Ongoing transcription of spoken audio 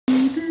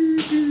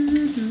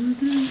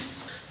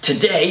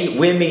Today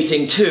we're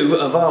meeting two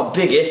of our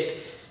biggest...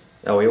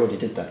 Oh, we already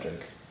did that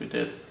joke. We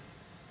did.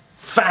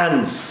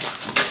 Fans!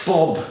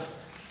 Bob,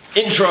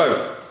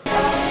 intro!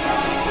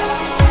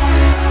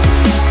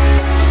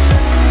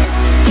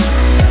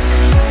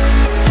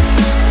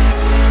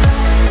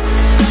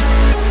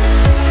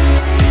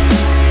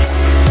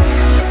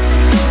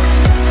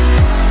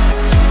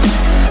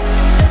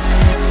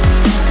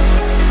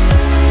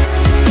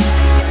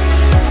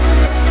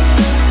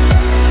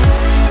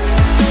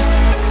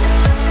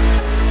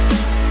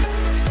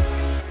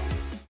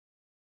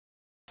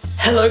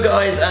 Hello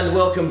guys and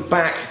welcome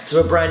back to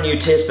a brand new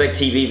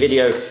TirsbaekTV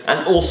video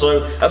and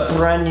also a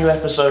brand new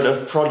episode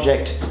of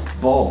Project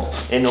Bob.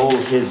 In all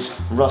of his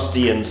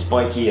rusty and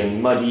spiky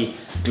and muddy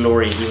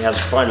glory, he has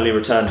finally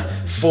returned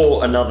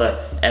for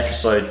another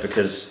episode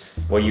because,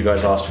 well, you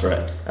guys asked for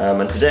it.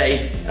 And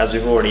today, as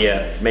we've already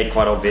made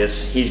quite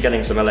obvious, he's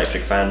getting some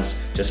electric fans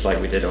just like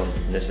we did on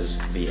Nissa's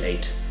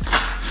V8.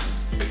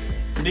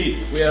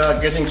 Indeed, we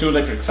are getting two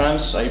electric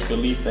fans. I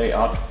believe they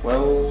are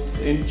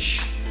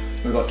 12-inch.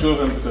 We've got two of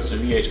them because the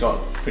V8's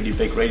got pretty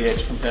big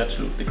radiators compared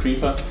to the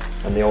Creeper.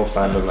 And the old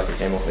fan looked like it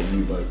came off a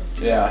U-boat.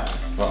 Yeah,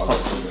 well,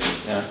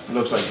 yeah, it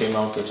looks like it came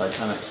out of the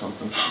Titanic or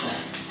something.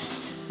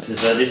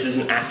 This is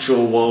an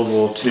actual World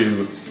War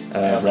II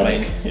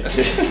relic. Yeah.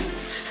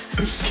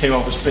 Came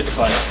off a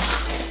Spitfire.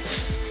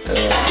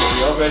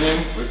 We are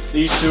running with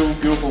these two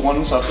beautiful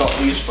ones. I've got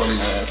these from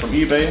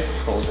eBay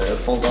called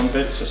fold-on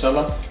bits, a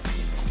seller.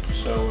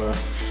 So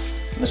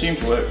they seem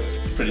to work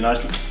pretty nice,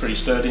 pretty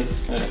sturdy,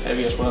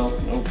 heavy as well,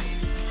 no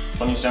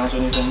funny sounds or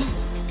anything.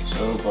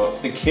 So,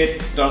 but the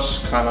kit does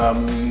kind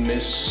of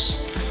miss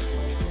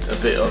a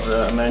bit of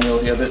a manual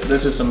here.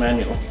 This is a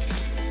manual,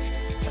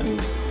 and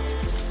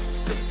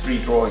the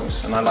 3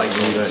 drawings, and I like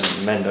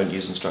men don't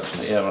use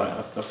instructions. Yeah,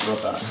 right, I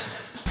forgot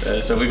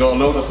that. So we got a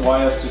load of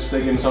wires to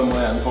stick in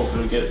somewhere and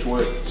hopefully get it to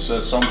work. So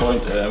at some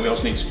point we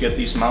also need to get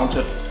these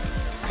mounted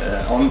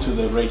onto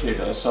the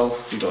radiator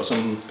itself. We got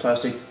some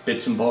plastic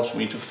bits and bobs, we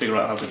need to figure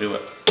out how to do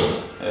it.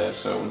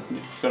 So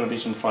it's going to be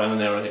some trial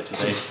and error here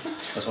today,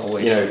 as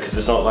always. You know, because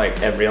it's not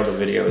like every other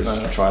video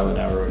is trial and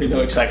error. We know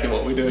exactly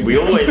what we're doing. We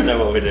always know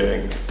what we're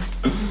doing.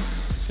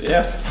 So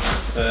yeah,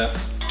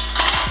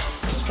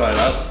 let's try it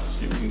out,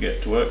 see if we can get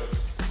it to work,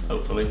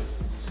 hopefully.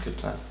 It's a good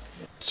plan.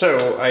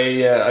 So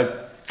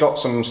I got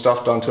some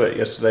stuff done to it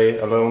yesterday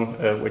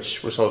alone,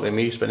 which resulted in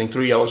me spending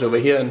 3 hours over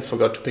here and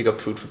forgot to pick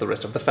up food for the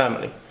rest of the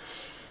family.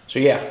 So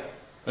yeah.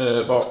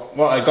 But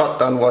what I got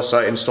done was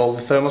I installed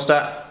the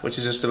thermostat, which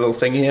is just a little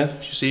thing here,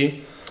 as you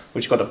see,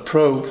 which got a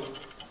probe,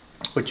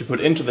 which you put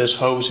into this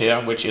hose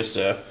here, which is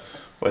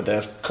where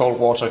the cold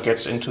water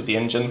gets into the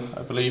engine,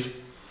 I believe.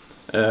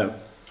 Where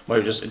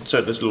you just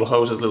insert this little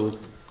hose, a little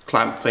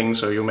clamp thing,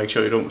 so you'll make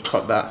sure you don't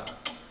cut that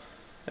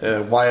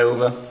wire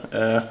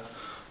over.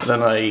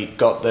 Then I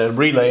got the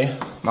relay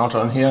mounted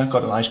on here,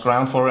 got a nice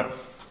ground for it.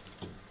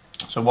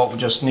 So what we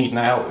just need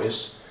now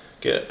is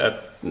get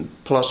a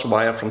plus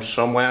wire from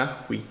somewhere.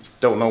 We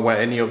don't know where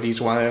any of these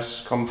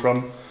wires come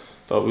from,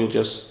 but we'll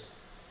just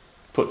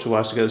put 2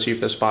 wires together, see if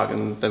there's spark,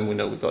 and then we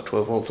know we've got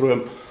 12 volt through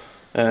them.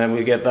 And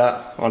we get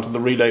that onto the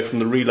relay, from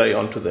the relay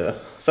onto the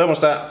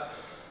thermostat,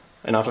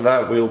 and after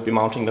that we'll be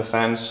mounting the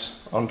fans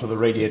onto the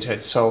radiator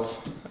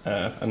itself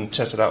and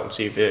test it out and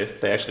see if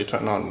they actually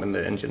turn on when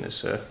the engine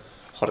is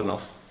hot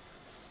enough.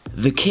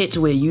 The kit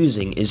we're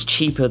using is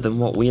cheaper than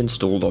what we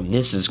installed on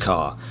Nissa's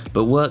car,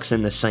 but works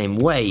in the same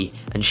way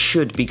and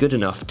should be good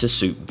enough to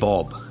suit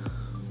Bob.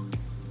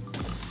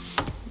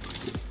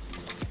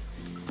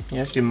 You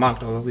actually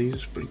marked all of these,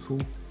 it's pretty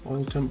cool.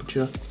 Oil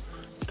temperature,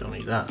 don't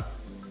need that.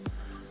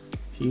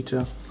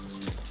 Heater,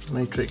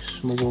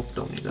 matrix, mobile,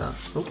 don't need that.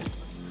 Oh,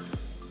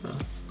 no.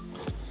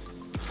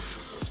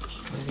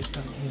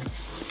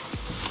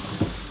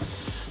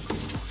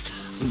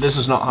 This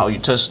is not how you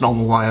test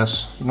normal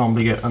wires. You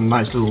normally get a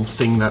nice little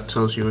thing that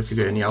tells you if you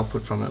get any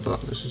output from it, but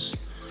this is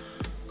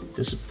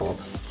Bob,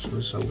 so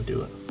this is how we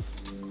do it.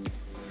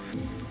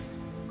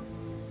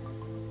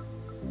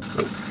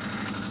 Oh.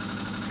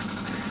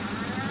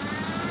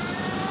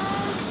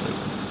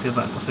 Feel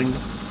that in my finger.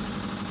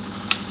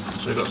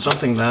 So we've got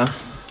something there.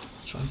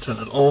 Try and turn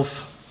it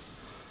off.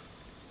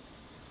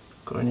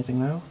 Got anything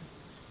now?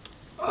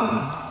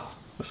 Ah,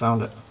 we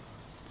found it.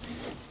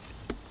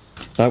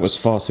 That was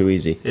far too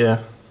easy.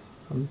 Yeah,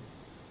 I'm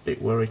a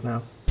bit worried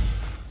now.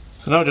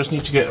 So now I just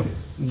need to get a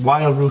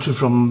wire routed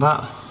from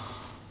that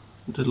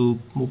little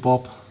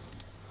bob,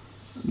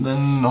 and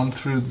then on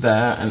through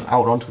there and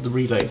out onto the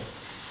relay.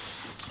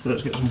 So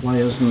let's get some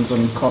wires and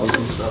some cottons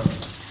and stuff.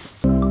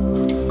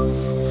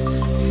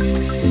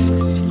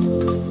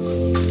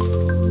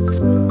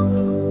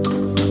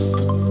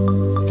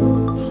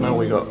 Now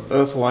we got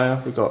earth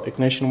wire, we got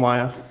ignition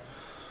wire.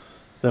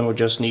 Then we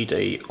just need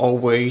a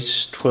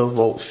always 12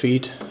 volt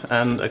feed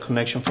and a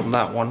connection from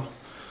that one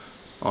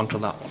onto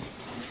that one,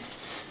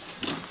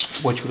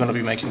 which we're going to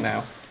be making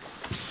now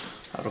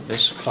out of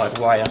this supplied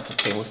wire that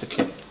came with the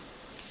kit.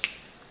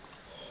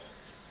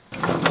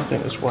 I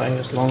think this wire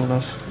is long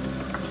enough.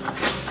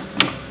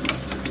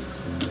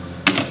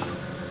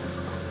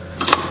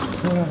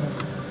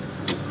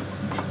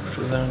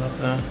 there and up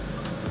there.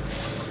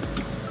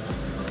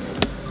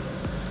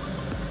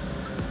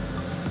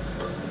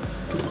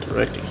 Do it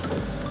directly.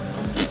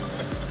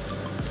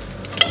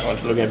 I want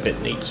to look a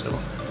bit neat, so.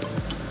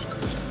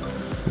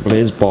 Well, it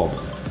is Bob.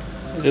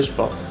 It is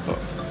Bob, but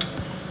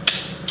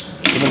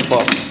even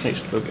Bob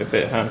needs to look a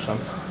bit handsome.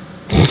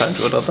 Time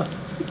to another.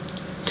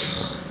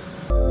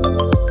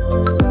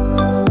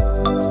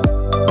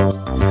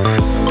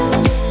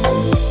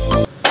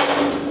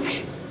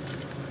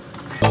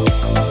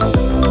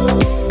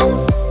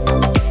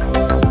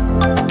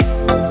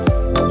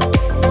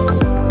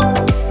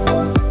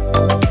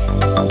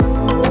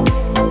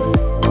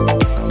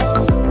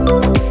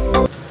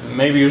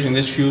 Maybe using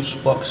this fuse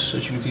box,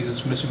 as you can see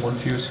there's missing one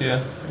fuse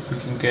here. If we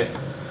can get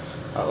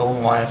our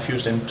own wire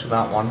fused into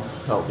that one,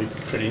 that would be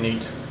pretty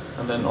neat.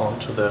 And then on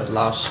to the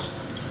last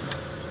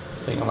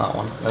thing on that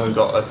one. Then we've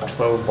got a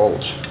 12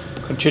 volt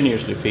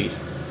continuously feed.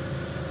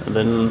 And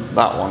then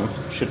that one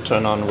should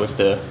turn on with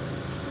the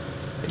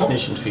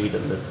ignition feed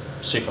and the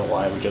signal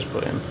wire we just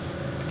put in.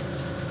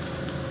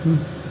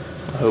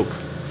 I hope.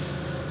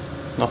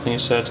 Nothing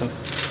is certain.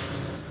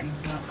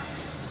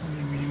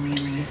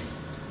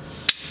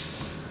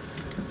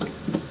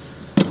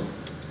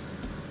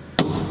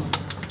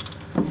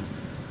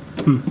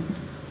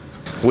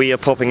 We are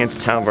popping into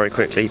town very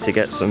quickly to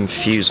get some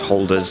fuse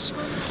holders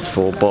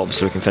for Bob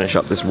so we can finish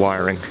up this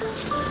wiring.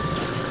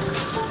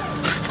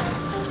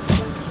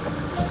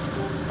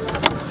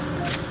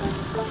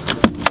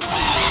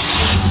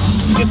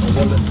 Get the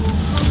wallet.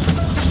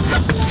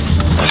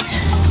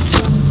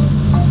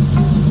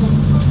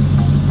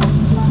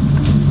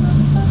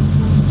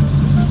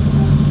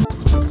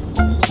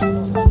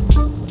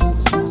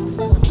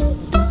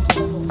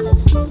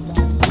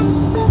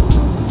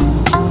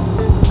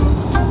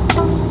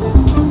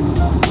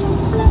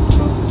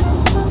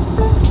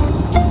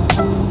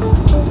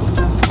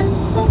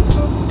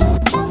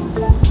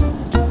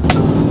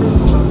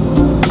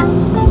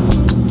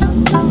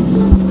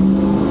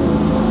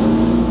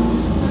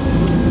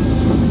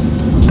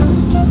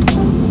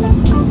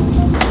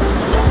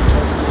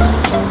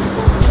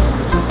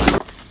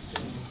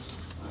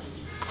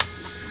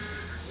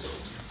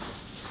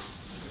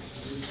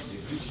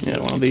 Yeah,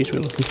 one of these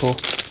we're looking for.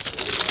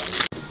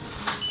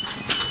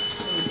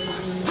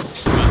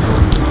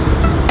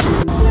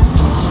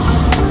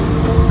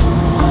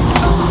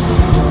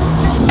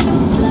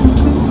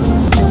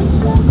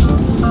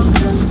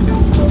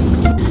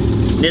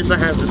 Nissa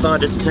has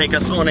decided to take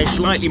us on a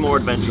slightly more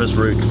adventurous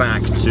route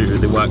back to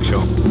the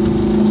workshop.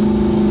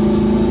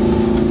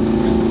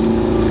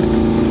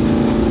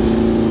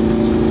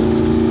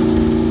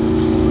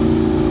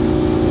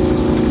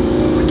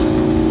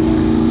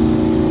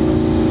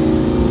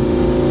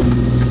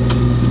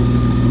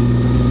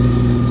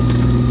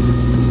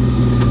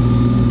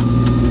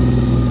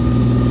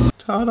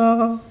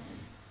 Ta-da!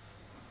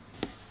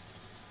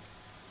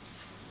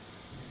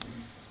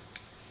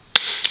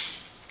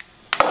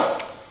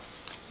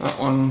 That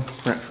one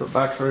connects to a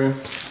battery,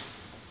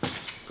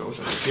 goes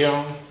over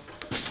here.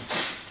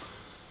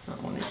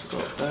 That one needs to go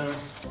up there.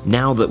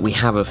 Now that we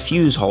have a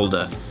fuse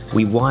holder,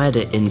 we wired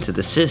it into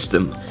the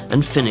system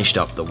and finished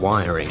up the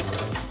wiring.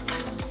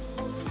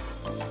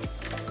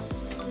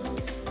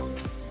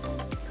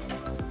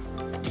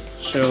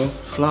 So,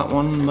 flat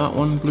one, that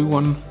one, blue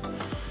one,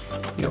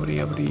 yabbity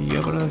yabbity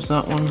yabbada is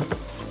that one.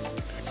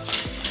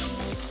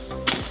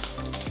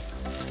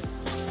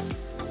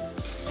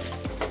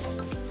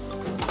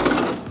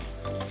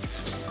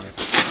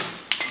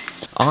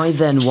 I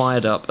then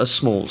wired up a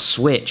small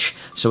switch,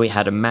 so we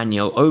had a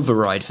manual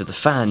override for the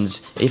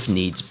fans if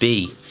needs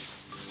be.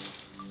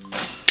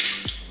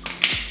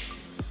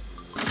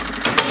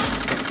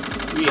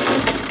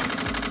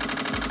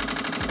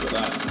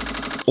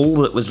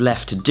 All that was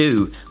left to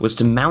do was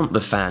to mount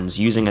the fans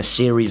using a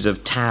series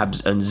of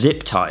tabs and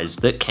zip ties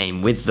that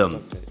came with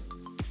them.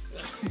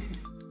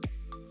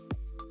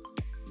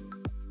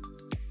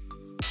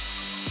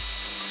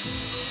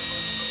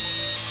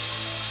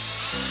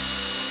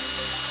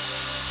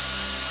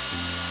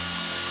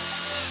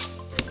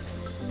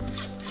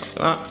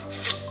 That.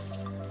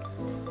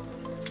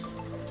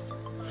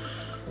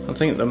 I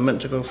think they're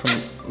meant to go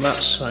from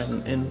that side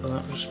and in, but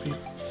that would just be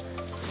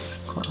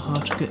quite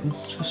hard to get them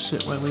to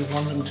sit where we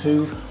want them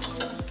to.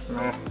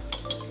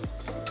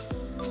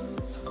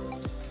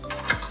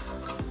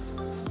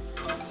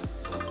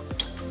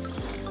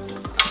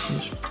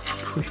 Just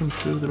push them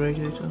through the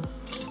radiator.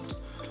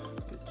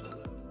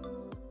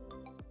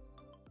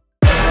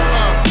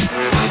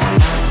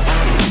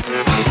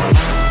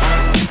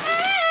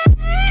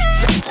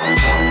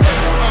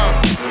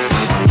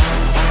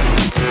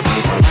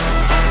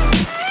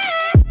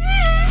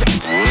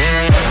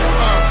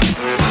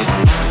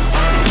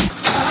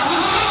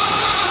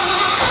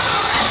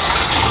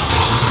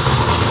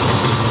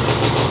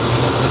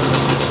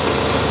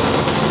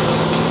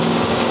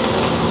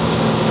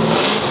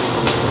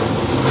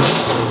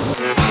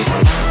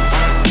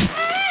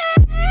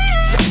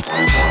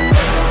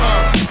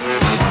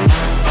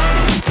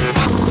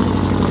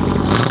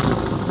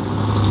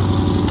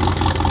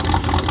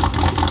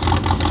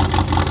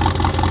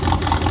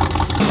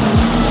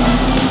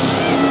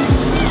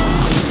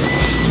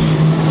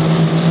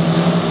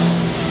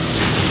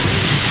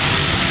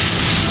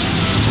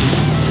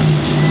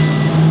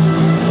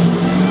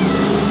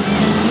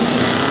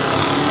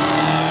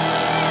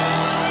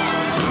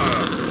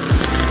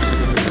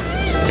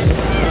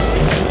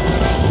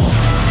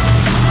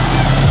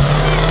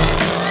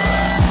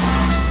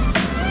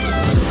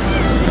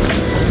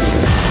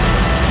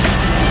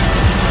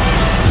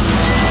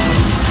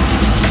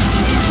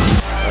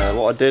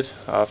 what I did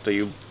after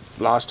you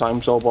last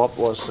time saw Bob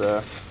was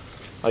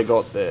I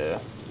got the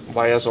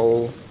wires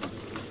all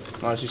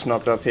nicely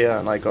snugged up here,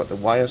 and I got the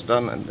wires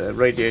done and the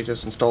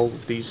radiators installed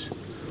with these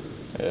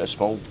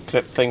small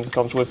clip things that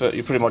comes with it.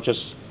 You pretty much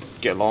just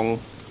get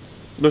along,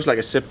 looks like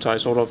a zip tie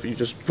sort of, you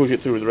just push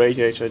it through the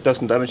radiator, it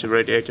doesn't damage the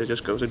radiator, it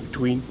just goes in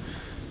between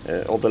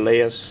all the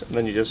layers, and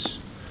then you just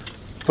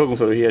poke them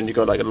through here, and you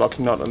got like a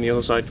locking nut on the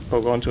other side to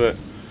poke onto it,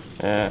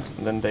 and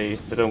then they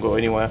don't go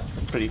anywhere.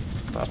 Pretty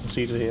fast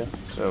procedure here,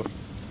 so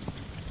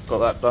got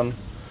that done.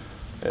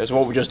 So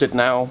what we just did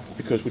now,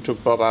 because we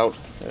took Bob out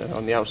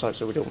on the outside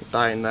so we don't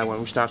die in there when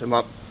we start him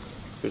up,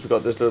 because we've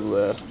got this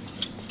little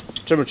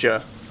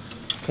temperature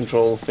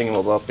control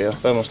thingamabob here,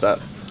 thermostat,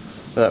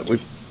 that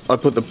I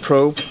put the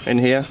probe in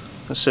here.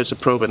 It sits a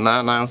probe in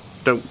there now,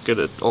 don't get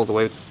it all the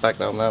way back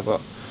down there,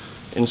 but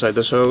inside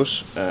this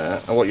hose,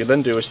 and what you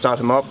then do is start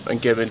him up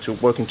and get him into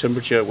working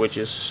temperature, which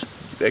is,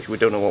 actually we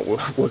don't know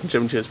what working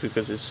temperature is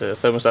because his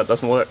thermostat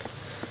doesn't work,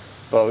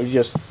 but we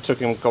just took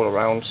him a couple of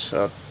rounds,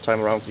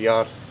 time around the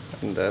yard,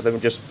 and then we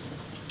just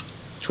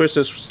twist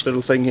this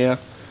little thing here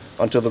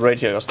until the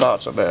radiator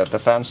starts, or the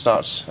fan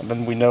starts, and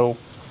then we know,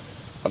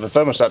 or the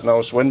thermostat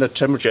knows, when the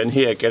temperature in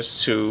here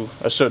gets to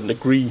a certain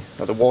degree,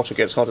 or the water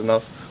gets hot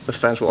enough, the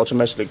fans will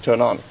automatically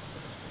turn on.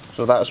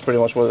 So that's pretty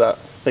much what that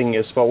thing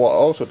is. But what I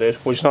also did,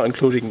 which is not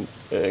included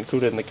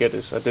in the kit,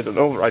 is I did an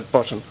override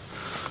button,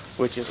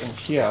 which is in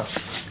here.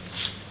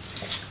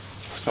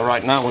 So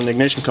right now when the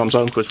ignition comes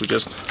on, because we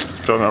just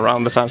turn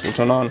around, the fans will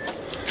turn on.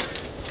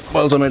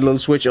 Well, I made a little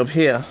switch up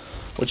here,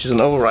 which is an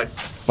override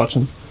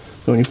button.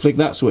 So when you flick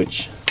that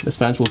switch, the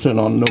fans will turn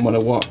on no matter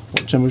what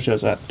temperature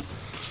is at.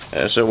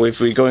 So if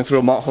we're going through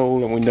a mud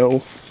hole and we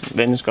know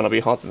then it's going to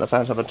be hot and the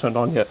fans haven't turned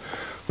on yet,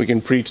 we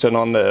can pre-turn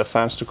on the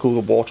fans to cool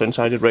the water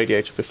inside the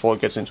radiator before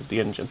it gets into the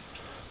engine.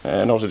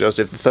 And also just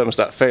if the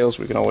thermostat fails,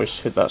 we can always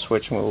hit that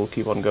switch and we'll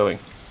keep on going.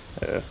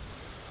 So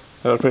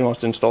pretty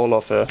much installed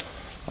off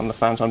on the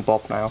fans on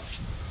Bob now.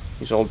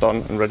 He's all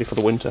done and ready for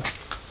the winter.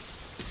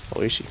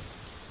 All easy.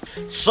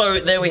 So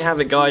there we have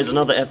it, guys,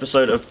 another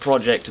episode of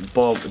Project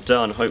Bob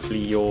done. Hopefully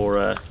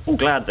you're all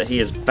glad that he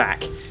is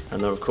back,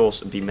 and there of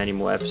course will be many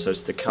more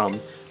episodes to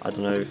come. I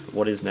don't know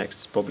what is next.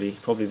 It's probably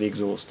the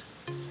exhaust.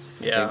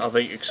 Yeah, I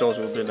think exhaust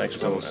will be the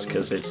next one,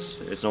 because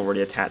it's not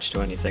really attached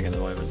to anything at the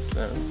moment.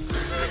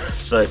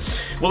 So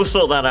we'll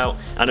sort that out,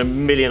 and a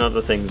million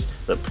other things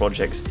that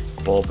Project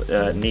Bob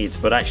needs.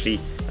 But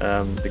actually,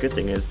 the good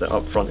thing is that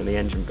up front in the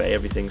engine bay,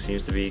 everything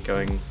seems to be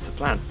going to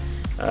plan.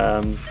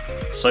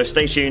 So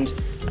stay tuned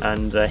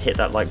and hit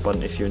that like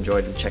button if you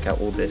enjoyed, and check out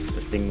all the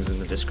things in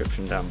the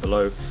description down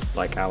below,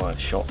 like our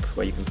shop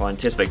where you can find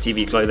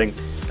TirsbaekTV clothing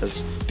as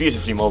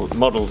beautifully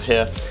modelled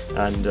here,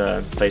 and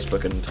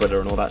Facebook and Twitter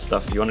and all that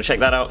stuff if you want to check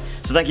that out.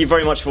 So thank you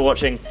very much for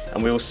watching,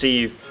 and we will see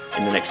you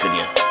in the next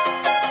video.